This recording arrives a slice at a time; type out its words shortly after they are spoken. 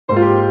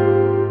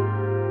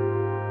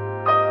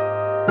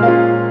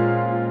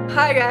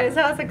Hi guys,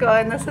 how's it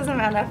going? This is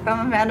Amanda from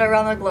Amanda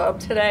Around the Globe.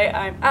 Today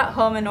I'm at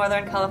home in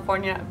Northern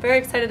California. Very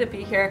excited to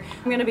be here.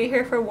 I'm going to be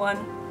here for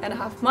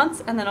 1.5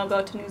 months and then I'll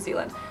go to New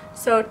Zealand.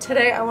 So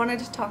today I wanted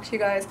to talk to you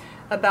guys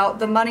about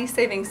the money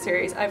saving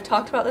series. I've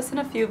talked about this in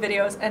a few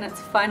videos and it's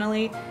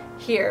finally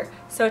here.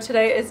 So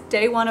today is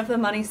day 1 of the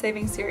money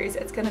saving series.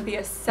 It's going to be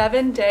a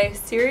 7-day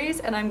series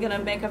and I'm going to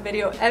make a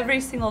video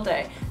every single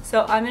day.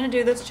 So I'm going to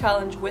do this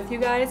challenge with you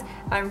guys.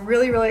 I'm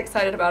really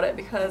excited about it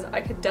because I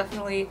could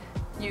definitely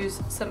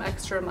use some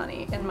extra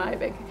money in my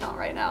bank account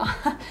right now.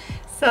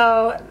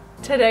 So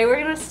today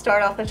we're going to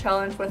start off the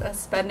challenge with a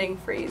spending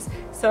freeze.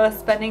 So a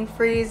spending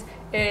freeze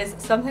is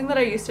something that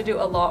I used to do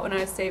a lot when I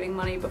was saving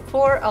money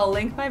before. I'll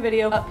link my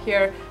video up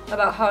here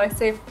about how I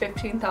saved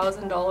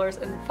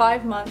 $15,000 in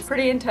 5 months.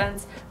 Pretty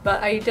intense,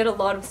 but I did a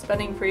lot of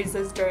spending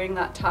freezes during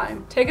that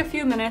time. Take a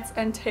few minutes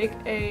and take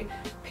a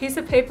piece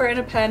of paper and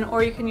a pen,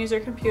 or you can use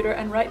your computer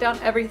and write down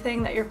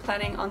everything that you're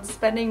planning on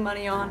spending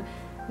money on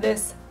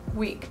this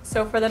week.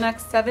 So for the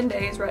next 7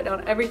 days, write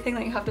down everything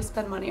that you have to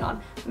spend money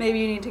on. Maybe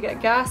you need to get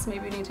gas,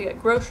 maybe you need to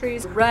get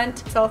groceries,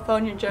 rent, cell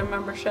phone, your gym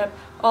membership,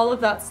 all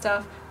of that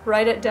stuff.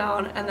 Write it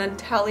down and then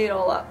tally it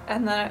all up.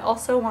 And then I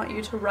also want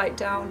you to write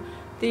down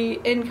the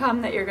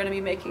income that you're going to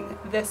be making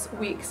this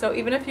week. So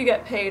even if you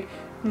get paid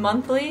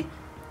monthly,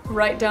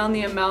 write down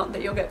the amount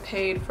that you'll get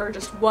paid for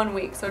just 1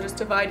 week. So just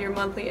divide your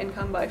monthly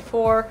income by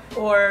 4,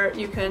 or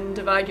you can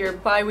divide your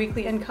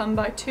bi-weekly income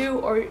by 2,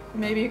 or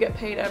maybe you get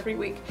paid every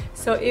week.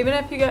 So even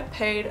if you get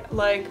paid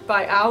like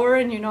by hour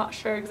and you're not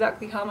sure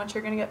exactly how much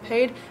you're going to get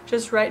paid,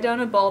 just write down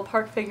a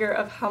ballpark figure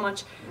of how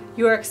much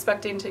you are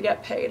expecting to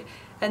get paid.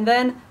 And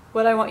then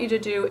what I want you to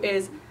do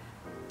is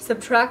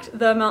subtract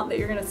the amount that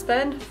you're going to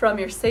spend from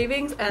your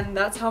savings, and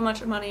that's how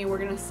much money we're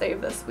going to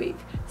save this week.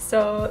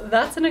 So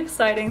that's an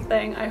exciting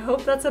thing. I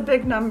hope that's a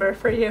big number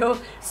for you.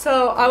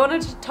 So I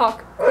wanted to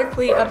talk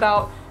quickly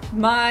about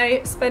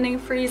my spending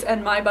freeze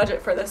and my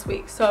budget for this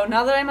week. So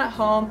now that I'm at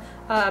home,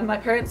 my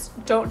parents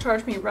don't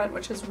charge me rent,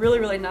 which is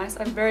really nice.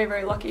 I'm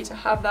very lucky to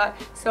have that.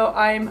 So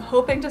I'm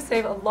hoping to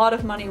save a lot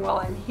of money while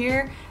I'm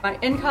here. My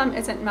income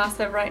isn't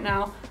massive right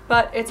now,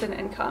 but it's an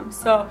income.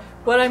 So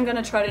what I'm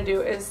gonna try to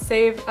do is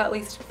save at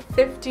least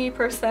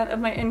 50% of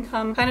my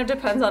income. Kind of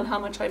depends on how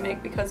much I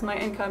make because my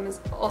income is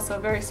also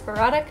very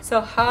sporadic.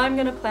 So how I'm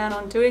gonna plan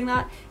on doing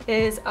that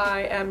is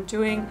I am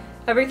doing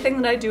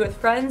everything that I do with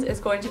friends is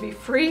going to be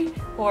free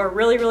or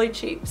really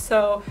cheap.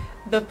 So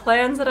the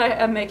plans that I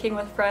am making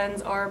with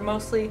friends are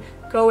mostly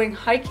going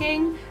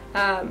hiking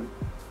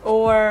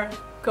or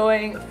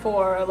going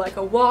for like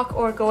a walk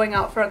or going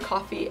out for a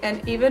coffee.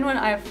 And even when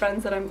I have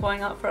friends that I'm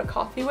going out for a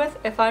coffee with,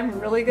 if I'm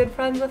really good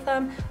friends with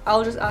them,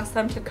 I'll just ask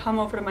them to come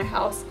over to my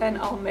house and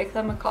I'll make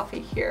them a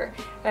coffee here.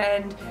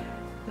 And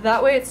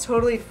that way it's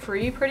totally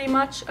free pretty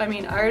much. I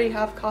mean, I already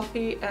have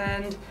coffee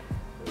and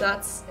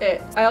that's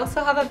it. I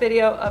also have a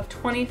video of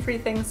 20 free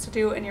things to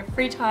do in your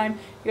free time.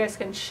 You guys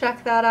can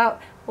check that out.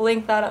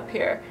 Link that up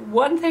here.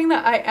 One thing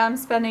that I am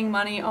spending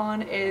money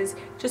on is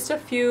just a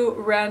few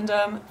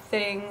random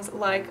things,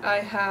 like I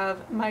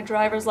have my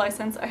driver's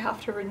license. I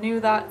have to renew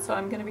that, so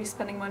I'm going to be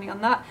spending money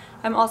on that.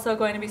 I'm also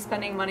going to be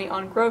spending money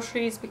on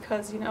groceries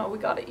because, you know, we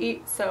gotta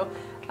eat, so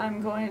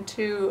I'm going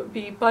to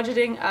be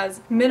budgeting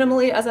as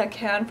minimally as I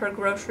can for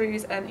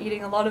groceries and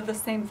eating a lot of the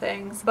same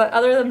things. But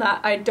other than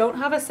that, I don't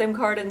have a SIM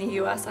card in the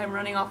US. I'm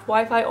running off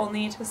Wi-Fi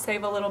only to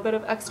save a little bit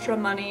of extra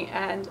money,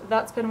 and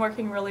that's been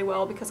working really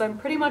well because I'm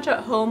pretty much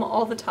at home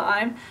all the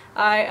time.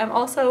 I am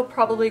also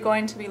probably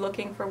going to be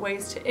looking for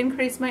ways to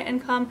increase my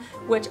income,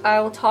 which I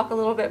will talk a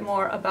little bit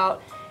more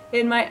about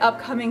in my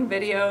upcoming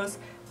videos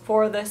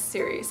for this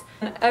series.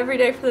 And every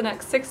day for the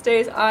next 6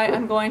 days, I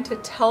am going to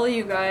tell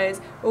you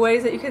guys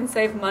ways that you can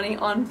save money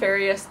on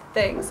various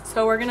things.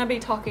 So we're going to be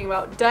talking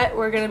about debt,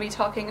 we're going to be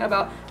talking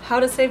about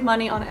how to save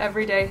money on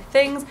everyday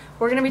things,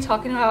 we're going to be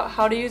talking about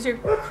how to use your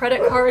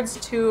credit cards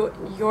to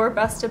your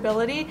best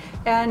ability,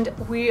 and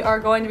we are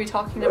going to be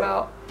talking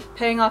about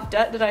paying off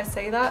debt. Did I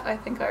say that? I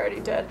think I already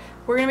did.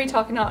 We're going to be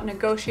talking about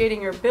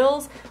negotiating your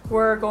bills.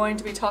 We're going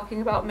to be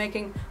talking about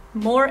making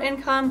more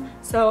income.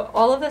 So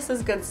all of this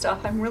is good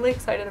stuff. I'm really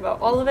excited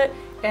about all of it,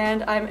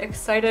 and I'm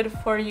excited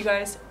for you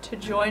guys to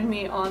join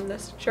me on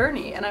this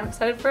journey, and I'm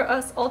excited for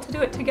us all to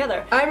do it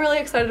together. I'm really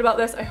excited about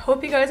this. I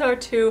hope you guys are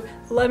too.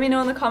 Let me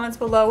know in the comments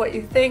below what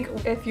you think,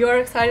 if you're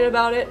excited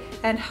about it,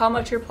 and how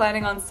much you're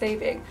planning on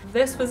saving.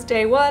 This was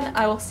day 1.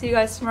 I will see you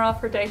guys tomorrow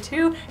for day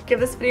 2.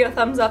 Give this video a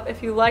thumbs up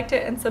if you liked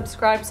it, and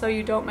subscribe so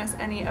you don't miss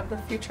any of the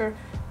future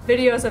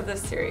videos of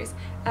this series.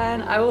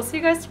 And I will see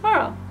you guys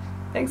tomorrow.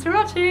 Thanks for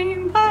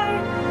watching.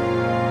 Bye!